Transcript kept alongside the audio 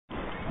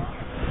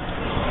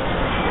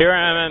Here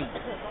I am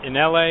in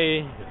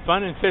LA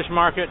Fun and Fish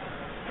Market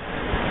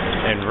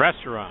and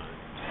Restaurant.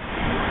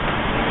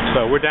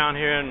 So we're down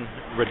here in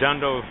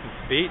Redondo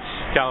Beach,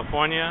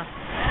 California,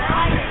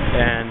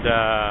 and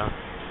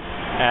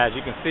as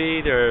you can see,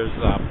 there's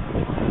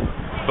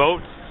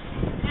boats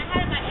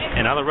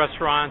and other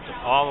restaurants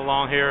all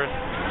along here.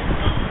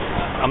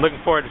 I'm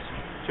looking forward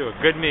to a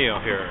good meal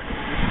here.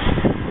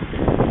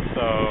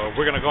 So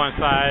we're gonna go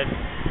inside.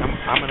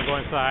 I'm gonna go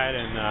inside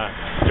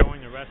and join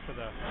the rest of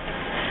the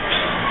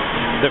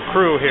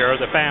crew here,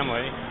 the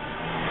family. You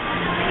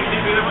can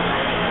see through the window?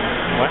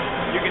 What?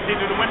 You can see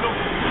through the window?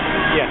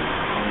 Yes.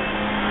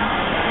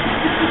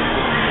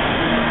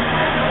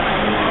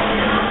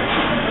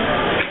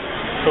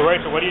 So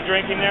Rachel, what are you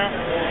drinking there?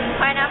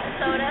 Pineapple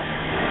soda.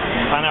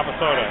 Pineapple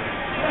soda.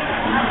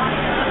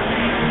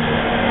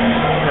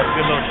 That's a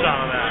good little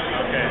shot of that.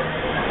 Okay.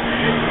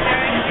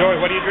 Joy,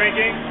 what are you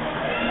drinking?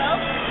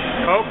 Coke.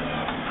 Coke?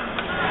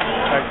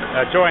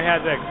 Joy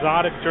has an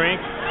exotic drink,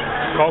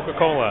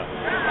 Coca-Cola.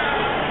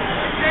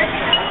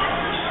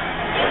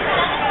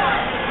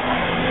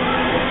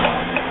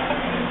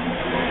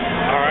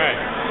 All right.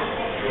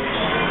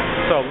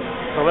 So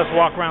let's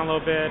walk around a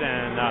little bit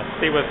and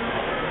see what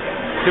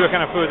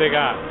kind of food they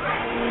got.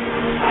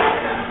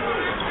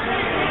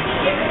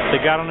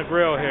 They got on the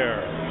grill here.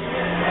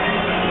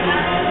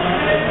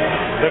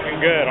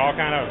 Looking good. All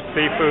kind of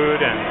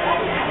seafood and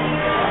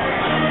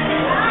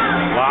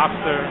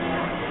lobster,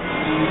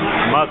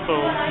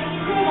 mussel.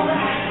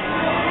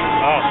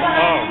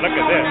 Oh, look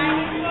at this.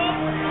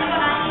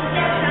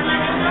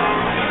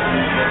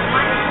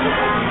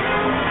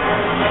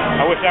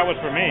 I wish that was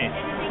for me.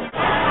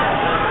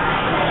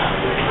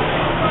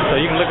 So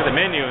you can look at the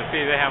menu and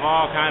see they have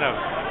all kind of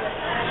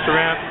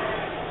shrimp,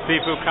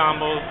 seafood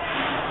combos,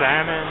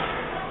 salmon,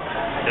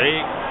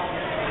 steak,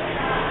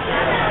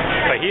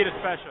 fajita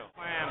special.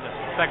 Clam, the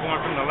second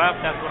one from the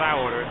left, that's what I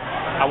ordered.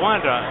 I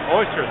wanted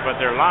oysters, but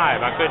they're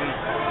live. I couldn't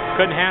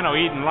handle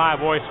eating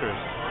live oysters.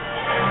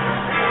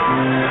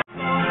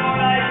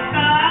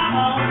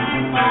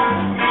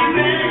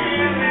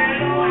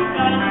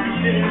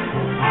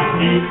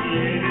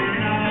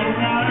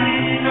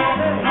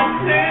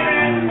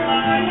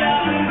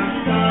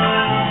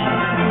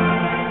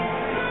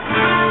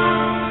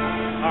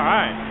 All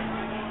right.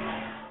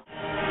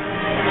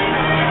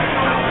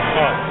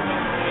 Oh,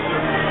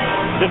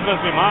 this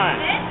must be mine.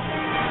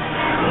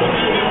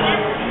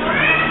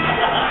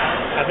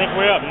 I think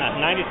we're up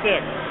 96. 96?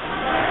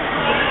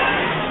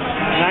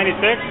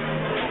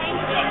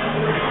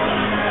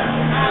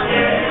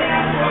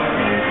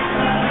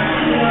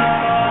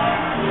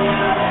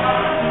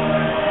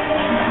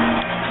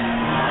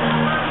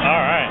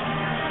 All right.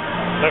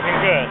 Looking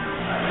good.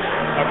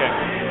 Okay.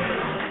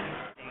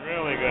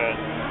 Really good.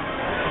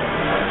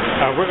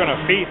 We're going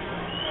to feast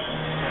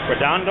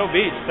Redondo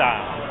Beach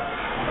style.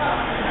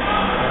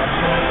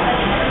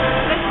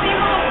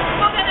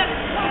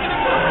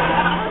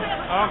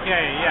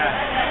 Okay,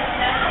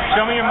 yeah.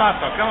 Show me your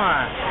muscle. Come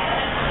on.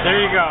 There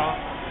you go.